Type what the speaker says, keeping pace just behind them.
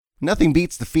Nothing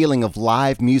beats the feeling of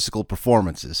live musical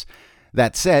performances.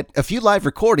 That said, a few live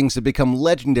recordings have become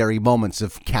legendary moments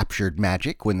of captured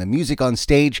magic when the music on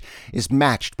stage is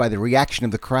matched by the reaction of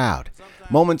the crowd.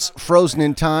 Moments frozen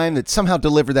in time that somehow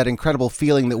deliver that incredible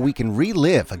feeling that we can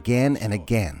relive again and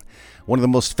again. One of the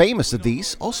most famous of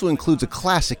these also includes a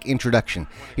classic introduction.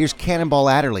 Here's Cannonball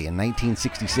Adderley in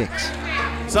 1966.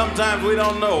 Sometimes we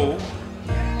don't know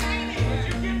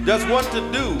just what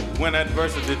to do when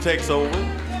adversity takes over.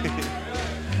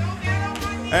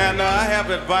 And I have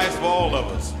advice for all of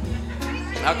us.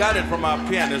 I got it from our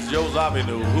pianist, Joe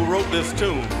Zawinul, who wrote this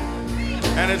tune.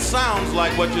 And it sounds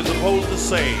like what you're supposed to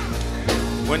say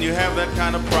when you have that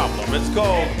kind of problem. It's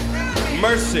called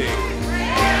Mercy,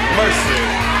 Mercy,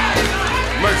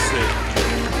 Mercy.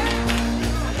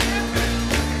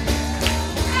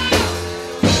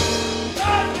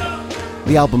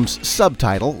 The album's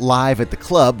subtitle, Live at the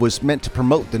Club, was meant to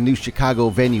promote the new Chicago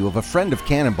venue of a friend of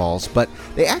Cannonball's, but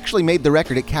they actually made the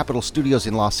record at Capitol Studios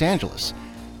in Los Angeles.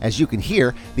 As you can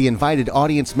hear, the invited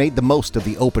audience made the most of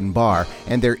the open bar,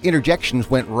 and their interjections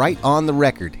went right on the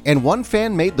record, and one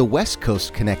fan made the West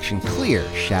Coast connection clear,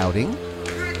 shouting,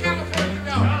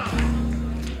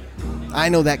 I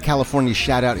know that California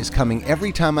shout-out is coming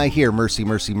every time I hear Mercy,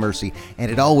 Mercy, Mercy, and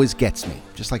it always gets me,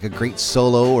 just like a great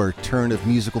solo or turn of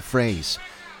musical phrase.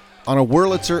 On a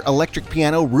Wurlitzer electric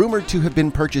piano rumored to have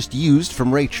been purchased used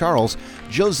from Ray Charles,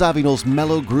 Joe Zawinul's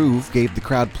mellow groove gave the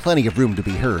crowd plenty of room to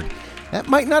be heard. That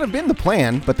might not have been the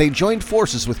plan, but they joined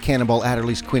forces with Cannonball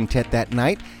Adderley's quintet that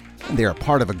night, and they're a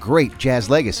part of a great jazz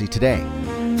legacy today.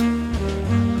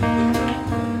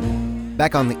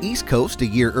 Back on the East Coast a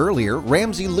year earlier,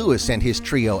 Ramsey and his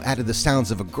trio added the sounds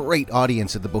of a great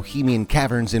audience at the Bohemian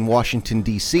Caverns in Washington,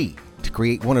 D.C. to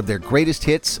create one of their greatest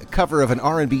hits, a cover of an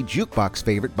R&B jukebox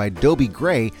favorite by Dobie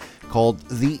Gray called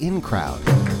The In Crowd.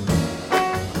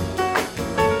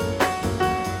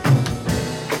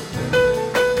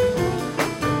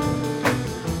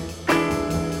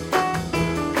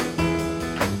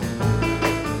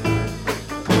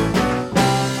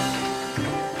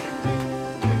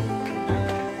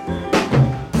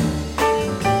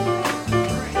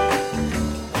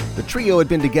 The trio had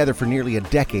been together for nearly a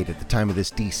decade at the time of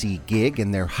this DC gig,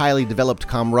 and their highly developed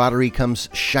camaraderie comes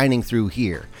shining through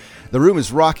here. The room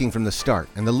is rocking from the start,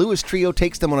 and the Lewis trio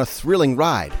takes them on a thrilling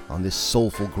ride on this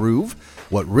soulful groove.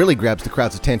 What really grabs the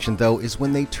crowd's attention, though, is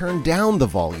when they turn down the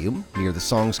volume near the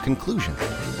song's conclusion.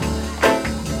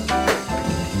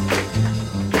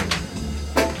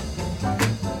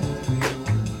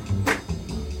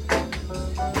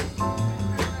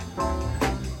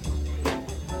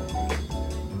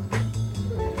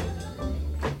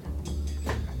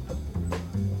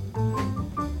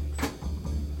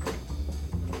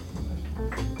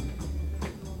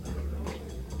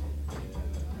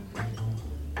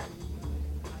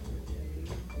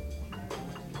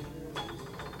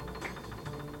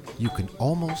 You can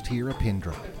almost hear a pin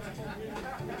drop.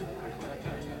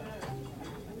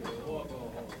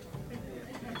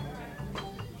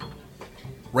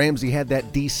 Ramsey had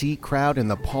that DC crowd in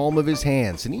the palm of his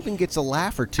hands and even gets a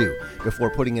laugh or two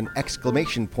before putting an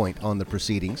exclamation point on the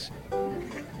proceedings.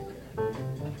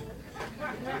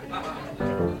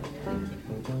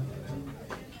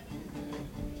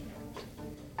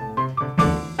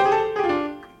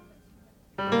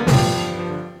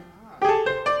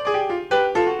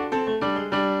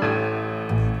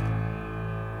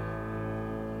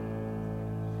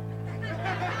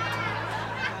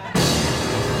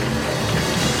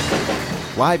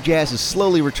 Live jazz is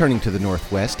slowly returning to the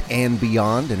Northwest and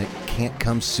beyond, and it can't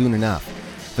come soon enough.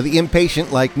 For the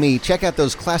impatient like me, check out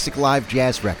those classic live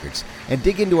jazz records and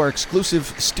dig into our exclusive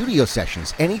studio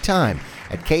sessions anytime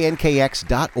at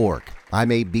knkx.org.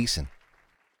 I'm Abe Beeson.